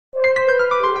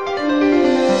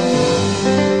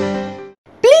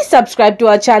subscribe to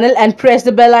our channel and press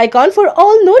the bell icon for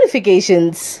all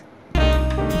notifications.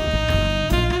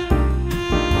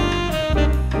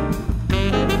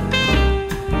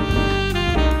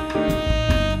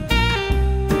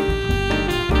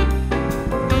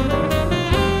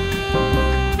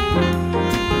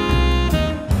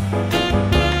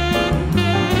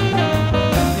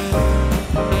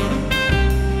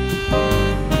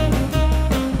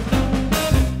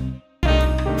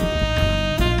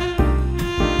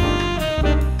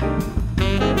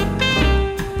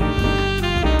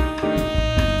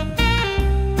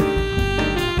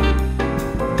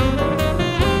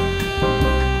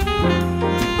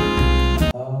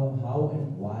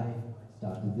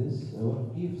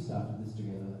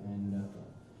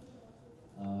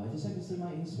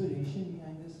 My inspiration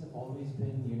behind this have always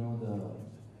been,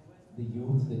 the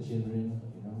youth, the children,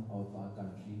 of our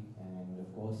country, and of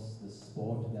course the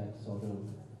sport that sort of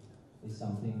is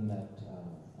something that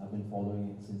I've been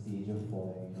following since the age of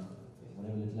 4.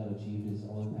 Whatever little I've achieved is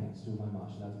all thanks to my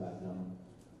martial arts background.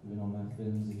 Even on my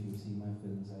films, if you see my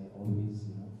films, I always,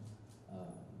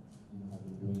 have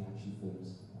been doing action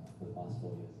films for the past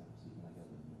 4 years now. So you can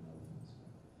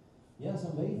Yeah,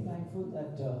 so I'm very thankful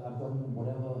that I've gotten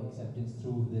whatever acceptance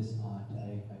through this art.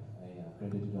 I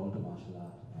credit it all to martial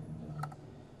art. And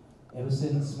ever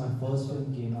since my first film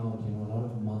came out, a lot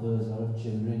of mothers, a lot of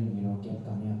children, kept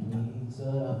coming up to me, "Sir,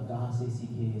 aap kahan se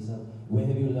seekhe? Sir, where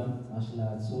have you learned martial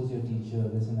arts? Who's your teacher?"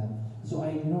 This and that. So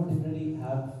I, didn't really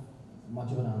have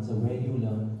much of an answer. Where do you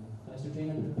learn? So I used to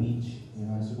train at the beach.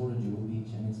 I used to go to Juhu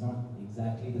Beach, and it's not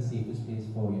exactly the safest place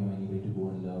for anybody to go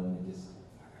and learn. It just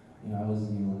I was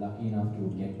lucky enough to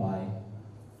get by,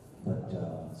 but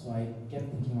so I kept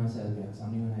thinking myself,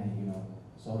 someday when I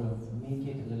sort of make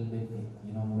it a little bit,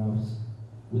 when I was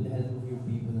with the help of a few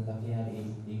people, and luckily I have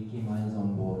 8K miles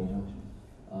on board,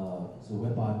 so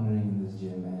we're partnering in this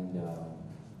gym, and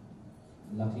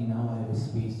luckily now I have a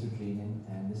space to train in,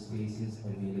 and the space is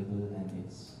available, and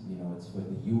it's it's for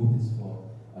the youth, it's for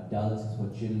adults, it's for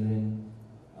children.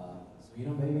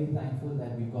 Very, very thankful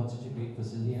that we've got such a great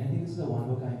facility, and I think this is a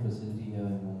one-of-a-kind facility here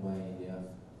in Mumbai, India.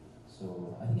 So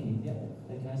I think in India,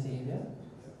 can I say India?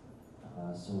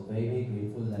 So very, very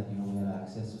grateful that we have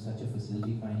access to such a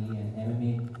facility finally, and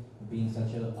MMA being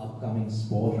such an upcoming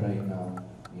sport right now.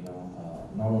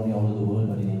 Not only all over the world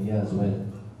but in India as well.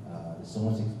 There's so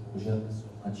much exposure, so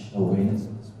much awareness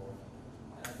of the sport.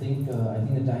 I think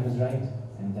the time is right,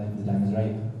 and the time is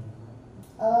right.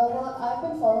 Well, I've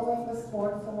been following the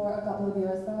sport for a couple of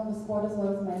years now, the sport as well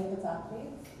as many of its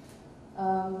athletes.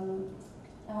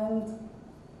 And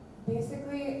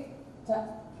basically,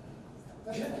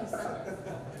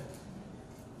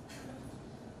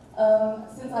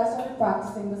 since I started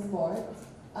practicing the sport,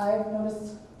 I've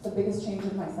noticed the biggest change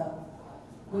in myself,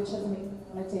 which has made me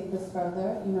want to take this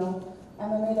further.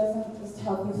 MMA doesn't just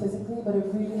help you physically, but it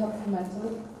really helps you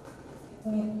mentally.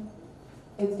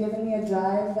 It's given me a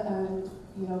drive and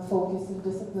focus and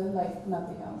discipline like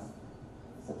nothing else.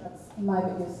 So that's my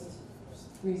biggest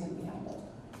reason behind it.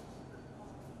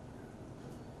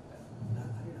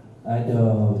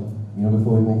 And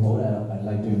before we move forward, I'd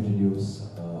like to introduce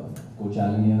Coach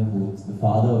Charan here, who is the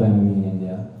father of MMA in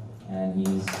India, and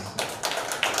he's the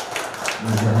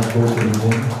head coach of the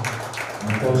gym.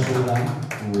 And of course, Rana,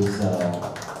 who is the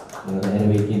head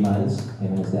of 8K miles,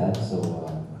 him and his dad. So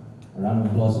a round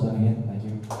of applause for coming in. Thank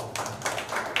you.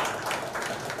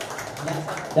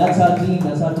 That's our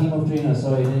team of trainers.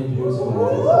 Sorry, I didn't introduce you.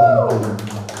 That's our team of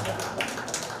trainers.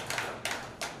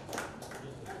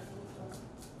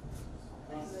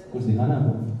 कुछ दिखाना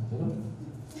आपको चलो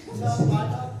So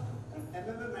part of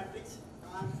MMA matrix,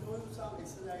 I'm showing some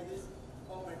exercises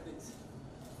for matrix.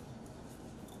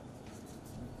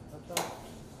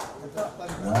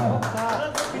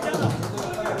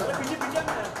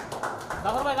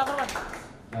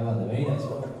 क्या बात है, very nice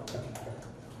work.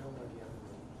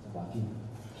 बाकी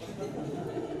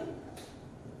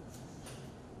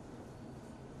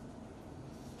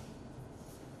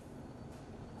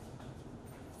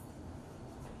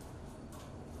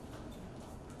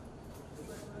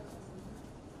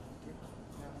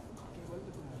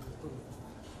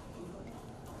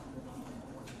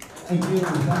Thank you.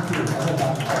 Thank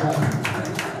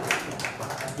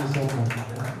you so much.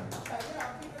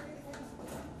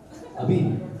 अभी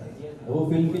वो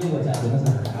फिल्म के लिए बचा देना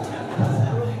sir.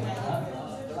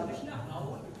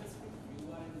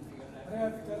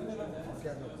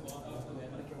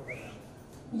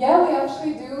 Yeah, we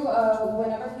actually do.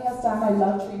 Whenever he has time, I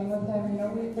love training with him.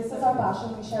 This is our passion.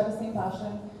 We share the same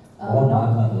passion. No,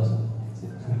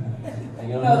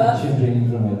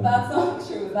 that's not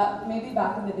true. maybe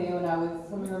back in the day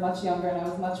when we were much younger and I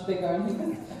was much bigger and he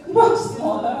was much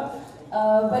smaller.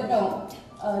 But no,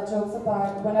 jokes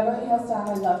apart, whenever he has time,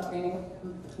 I love training with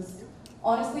him. Because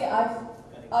honestly, I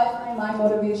find my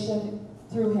motivation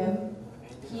through him.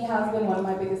 He has been one of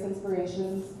my biggest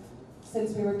inspirations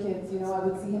since we were kids. You know, I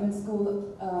would see him in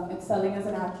school excelling as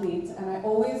an athlete, and I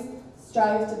always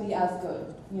strive to be as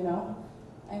good, you know?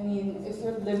 I mean, if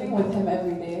you're living with him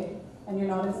every day and you're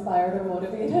not inspired or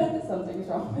motivated, something's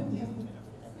wrong with you.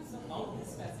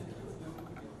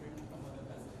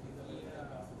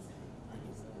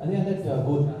 I think I'll let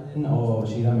both or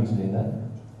Shriram explain that.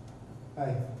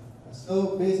 Hi.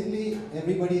 So basically,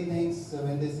 everybody thinks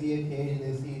when they see a cage,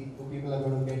 they see two people are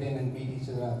going to get in and beat each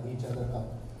other up.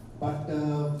 But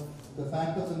the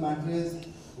fact of the matter is,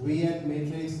 we at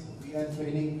Matrix, we are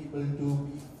training people to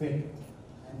be fit.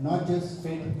 And not just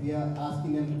fit, we are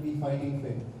asking them to be fighting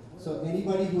fit. So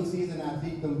anybody who sees an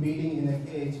athlete competing in a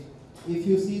cage, if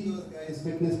you see those guys'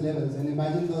 fitness levels, and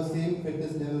imagine those same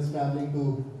fitness levels traveling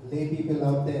to lay people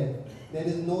out there, there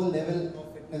is no level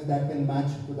of fitness that can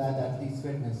match to that athlete's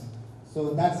fitness.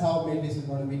 So that's how Matrix is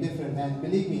going to be different. And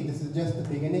believe me, this is just the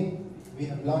beginning. We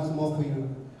have lots more for you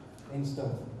in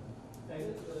store.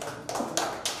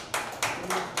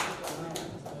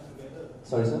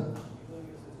 Sorry, sir?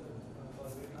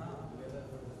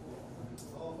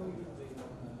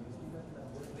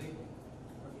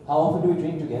 How often do we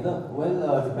train together?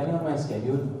 Well, depending on my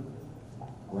schedule.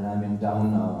 When I'm in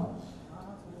town,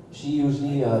 she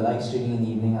usually likes training in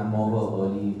the evening. I'm more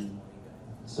early,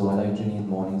 so I like training in the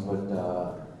mornings. But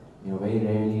you know, very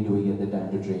rarely do we get the time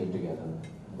to train together.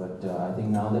 But I think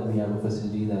now that we have a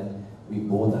facility that we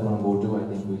both are going to go to, I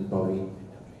think we'll probably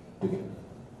together.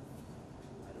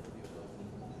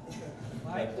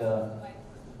 But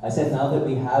I said now that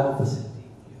we have a facility,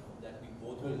 you know, that we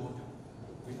both will go to,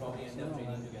 we probably end up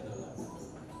training together.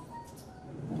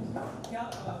 क्या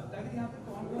अगर यहाँ पे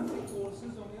कौन-कौन से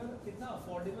courses होंगे और कितना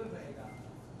affordable रहेगा?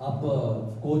 आप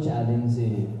कोच एलन से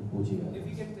पूछिएगा. If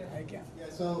you can tell. Yeah,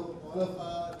 so all of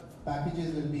our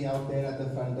packages will be out there at the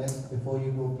front desk. Before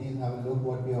you go, please have a look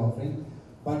what we are offering.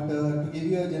 But to give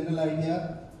you a general idea,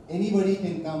 anybody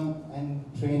can come and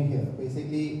train here.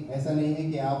 Basically, ऐसा नहीं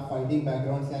है कि आप fighting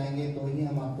background से आएंगे तो ही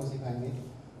हम आपको सिखाएंगे.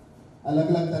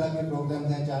 अलग-अलग तरह के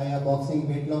प्रोग्राम्स हैं, चाहे आप बॉक्सिंग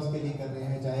वेट लॉस के लिए कर रहे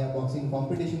हैं, चाहे आप बॉक्सिंग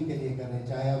कंपटीशन के लिए कर रहे हैं,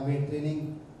 चाहे आप वेट ट्रेनिंग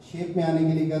शेप में आने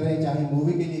के लिए कर रहे हैं, चाहे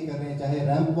मूवी के लिए कर रहे हैं, चाहे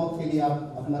रैंप वॉक के लिए आप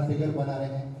अपना फिगर बना रहे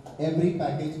हैं. Every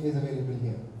package is available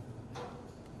here.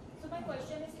 So my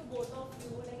question is to both of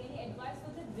you, like any advice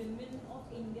for the women of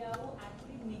India who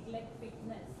actually neglect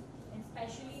fitness, and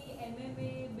especially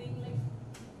MMA being like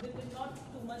women, not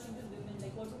too much into women,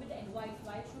 like what would be the advice?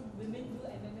 Why should women do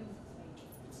MMA?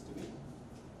 It's to me.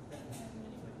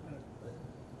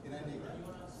 Can I take that?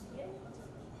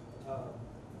 I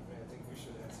think we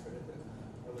should answer it.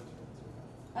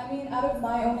 I mean, out of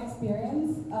my own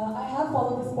experience, I have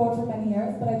followed the sport for many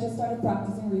years, but I just started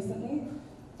practicing recently.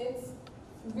 It's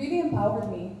really empowered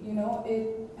me, you know,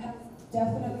 it has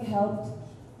definitely helped.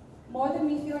 More than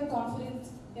me feeling confident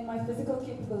in my physical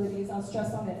capabilities, I'll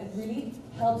stress on it, it really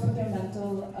helps with your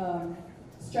mental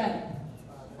strength.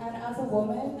 And as a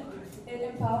woman, it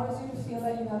empowers you to feel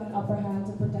that you have an upper hand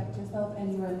to protect yourself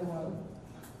anywhere in the world.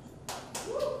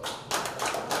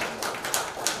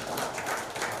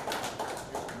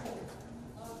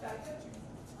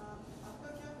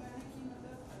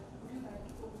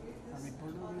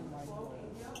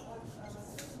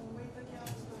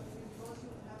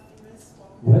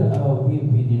 Well,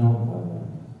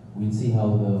 we'll see how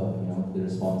the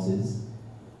response is,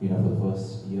 for the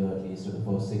first year at least, or the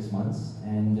first 6 months,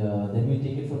 and then we'll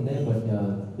take it from there. But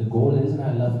the goal is, and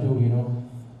I love to,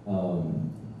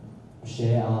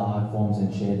 share our art forms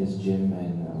and share this gym,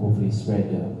 and hopefully spread,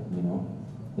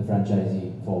 the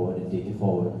franchisee forward and take it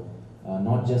forward,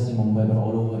 not just in Mumbai but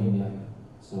all over India.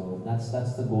 So that's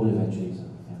the goal eventually. So.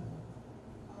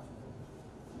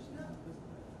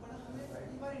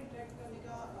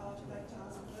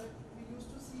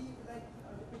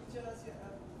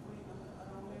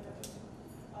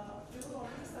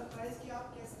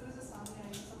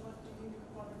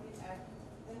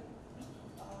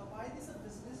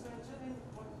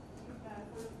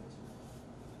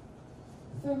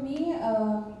 For me,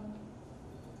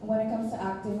 when it comes to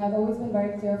acting, I've always been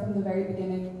very clear from the very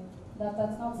beginning that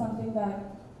that's not something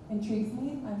that intrigues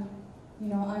me.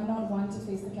 I'm not one to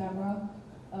face the camera,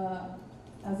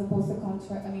 as opposed to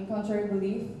contrary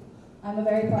belief. I'm a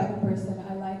very private person.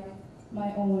 I like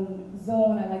my own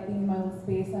zone. I like being in my own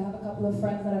space. I have a couple of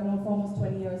friends that I've known for almost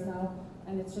 20 years now,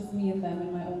 and it's just me and them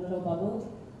in my own little bubble.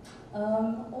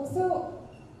 Also,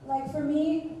 like for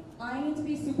me, I need to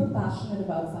be super passionate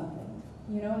about something,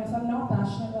 you know, and if I'm not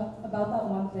passionate about that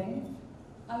one thing,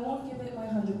 I won't give it my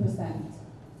 100%.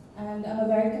 And I'm a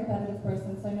very competitive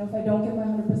person, so I know if I don't give my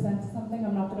 100% to something,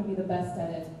 I'm not going to be the best at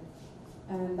it.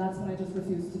 And that's when I just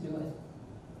refuse to do it.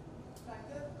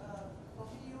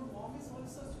 Your mom is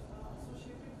also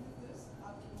associated with this.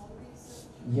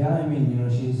 Yeah, I mean,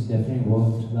 she's definitely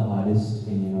worked the hardest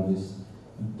in, just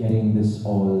getting this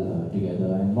all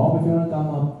together. And mom, if you want to come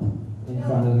up in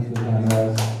front of the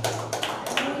cameras.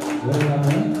 You want to come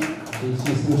in?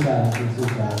 She's too shy, she's too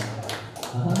shy.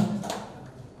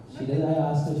 She does, I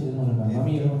asked her, she doesn't want to come.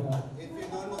 Mommy, you don't come. If you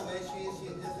don't know where she is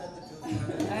just at the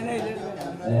truth. I know,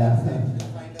 Yeah.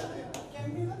 Can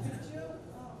we have a picture of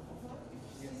her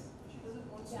if she doesn't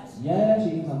want to? Yeah, she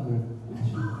can come through.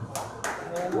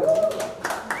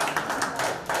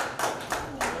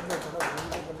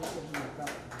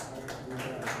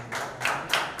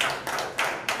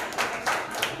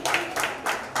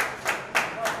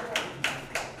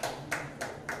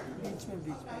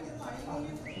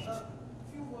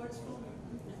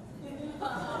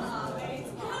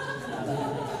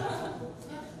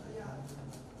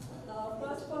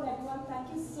 First of all, everyone, thank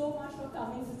you so much for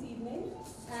coming this evening,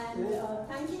 and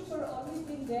thank you for always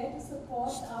being there to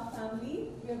support our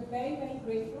family. We are very, very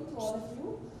grateful to all of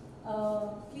you.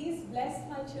 Please bless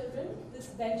my children, this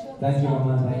venture. Thank you,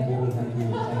 Mama. Thank you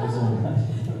so much.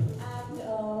 And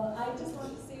I just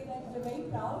want to say that we're very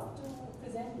proud to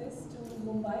present this to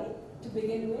Mumbai to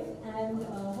begin with, and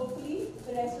hopefully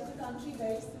the rest of the country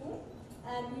very soon.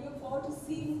 And we look forward to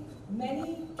seeing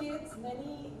many kids,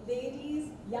 many ladies,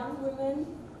 young women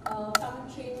come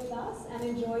and train with us and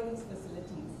enjoy these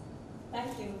facilities.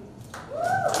 Thank you.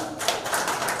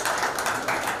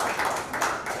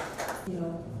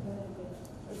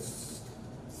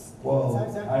 Well,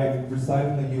 I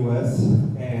reside in the U.S.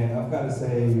 and I've got to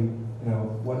say,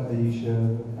 what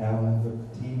Aisha, Alan,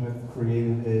 the team have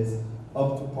created is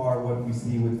up to par what we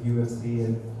see with UFC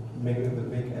and many of the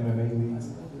big MMA leagues,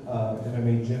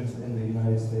 MMA gyms in the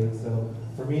United States. So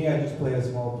for me, I just play a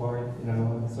small part.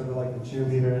 I'm sort of like the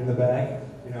cheerleader in the back.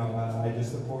 I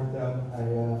just support them.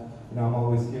 I'm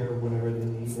always here whenever they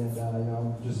need, and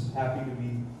I'm just happy to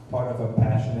be part of a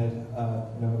passionate,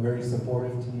 very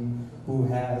supportive team who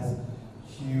has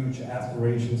huge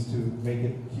aspirations to make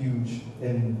it huge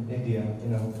in India.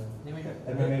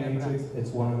 MMA Matrix,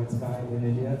 it's one of its kind in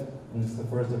India, and it's the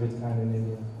first of its kind in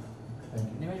India.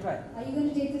 Thank you. Are you going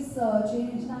to take this train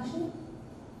international?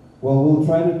 Well, we'll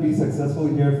try to be successful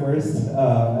here first.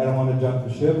 I don't want to jump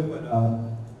the ship, but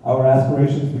our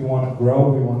aspirations, we want to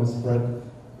grow, we want to spread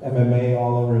MMA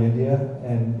all over India,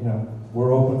 and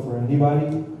we're open for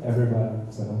anybody, everybody,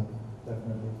 so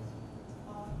definitely.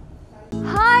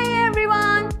 Hi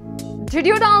everyone! Did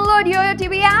you download YOYO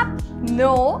TV app?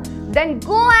 No? Then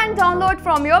go and download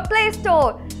from your Play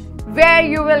Store, where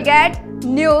you will get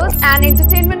news and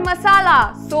entertainment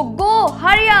masala. So go,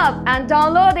 hurry up and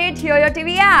download it YOYO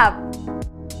TV app.